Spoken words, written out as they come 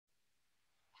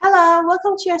everyone,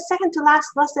 welcome to your second to last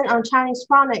lesson on Chinese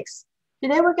phonics.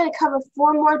 Today we're going to cover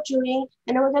 4 more zhuyin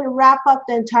and then we're going to wrap up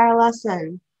the entire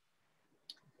lesson.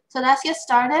 So let's get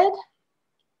started.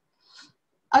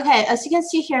 Okay, as you can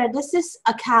see here, this is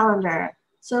a calendar.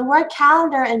 So the word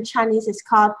calendar in Chinese is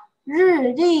called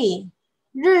日历,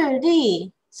 日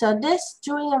历. So this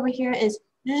zhuyin over here is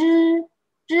日,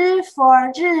 日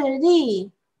for 日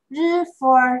历, 日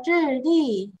for 日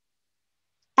历.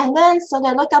 And then, so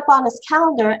they look up on this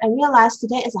calendar and realize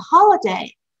today is a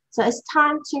holiday. So it's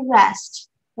time to rest.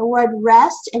 The word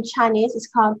rest in Chinese is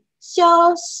called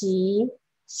休息,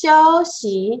 休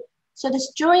息. So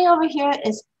this zhuyin over here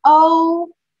is O,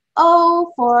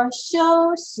 O for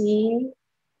休息,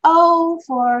 O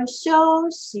for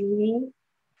休息.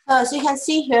 So as you can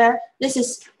see here, this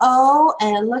is O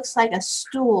and it looks like a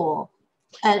stool.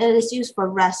 And it is used for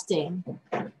resting.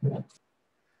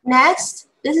 Next,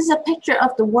 this is a picture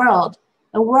of the world.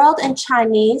 The world in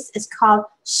Chinese is called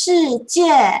世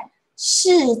界,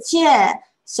 世界.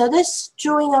 So this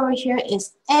zhuyin over here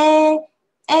is A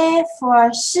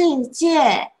for 世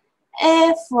界,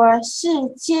 A for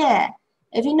世界.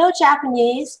 If you know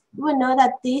Japanese, you would know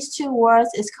that these two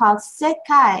words is called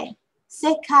sekai,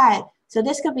 sekai. So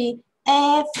this could be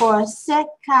A for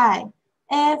sekai,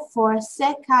 A for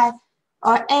sekai,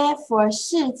 or A for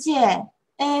世界,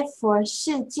 A for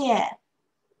世界.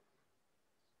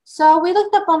 So we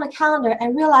looked up on the calendar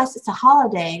and realized it's a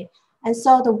holiday. And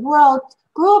so the world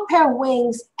grew a pair of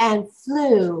wings and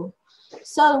flew.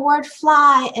 So the word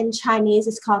fly in Chinese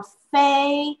is called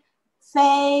fei,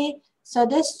 fei. So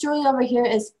this zhuyin over here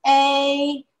is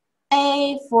A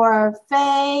for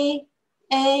fei,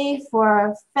 A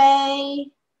for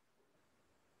fei.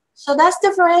 So that's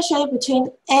differentiate between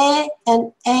A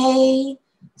and A.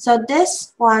 So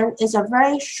this one is a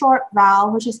very short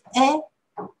vowel, which is A.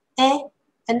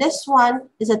 And this one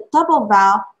is a double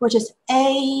vowel, which is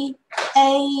A.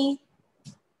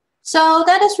 So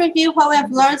let us review what we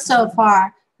have learned so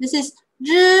far. This is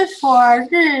日 for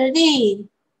日历,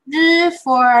 日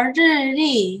for 日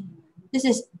历. This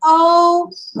is O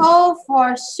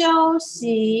for 休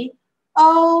息,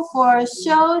 O for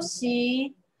休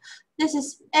息. This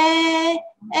is A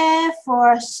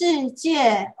for 世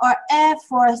界, or A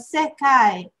for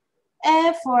sekai,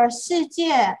 A for 世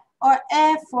界, or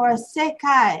A for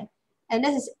sekai. And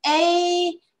this is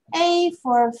A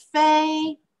for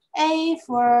fei, A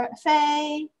for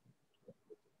fei.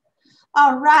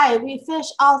 All right, we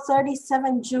finished all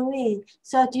 37 zhuyin.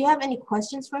 So do you have any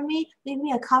questions for me? Leave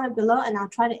me a comment below and I'll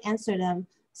try to answer them.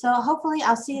 So hopefully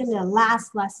I'll see you in the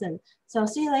last lesson. So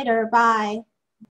see you later. Bye.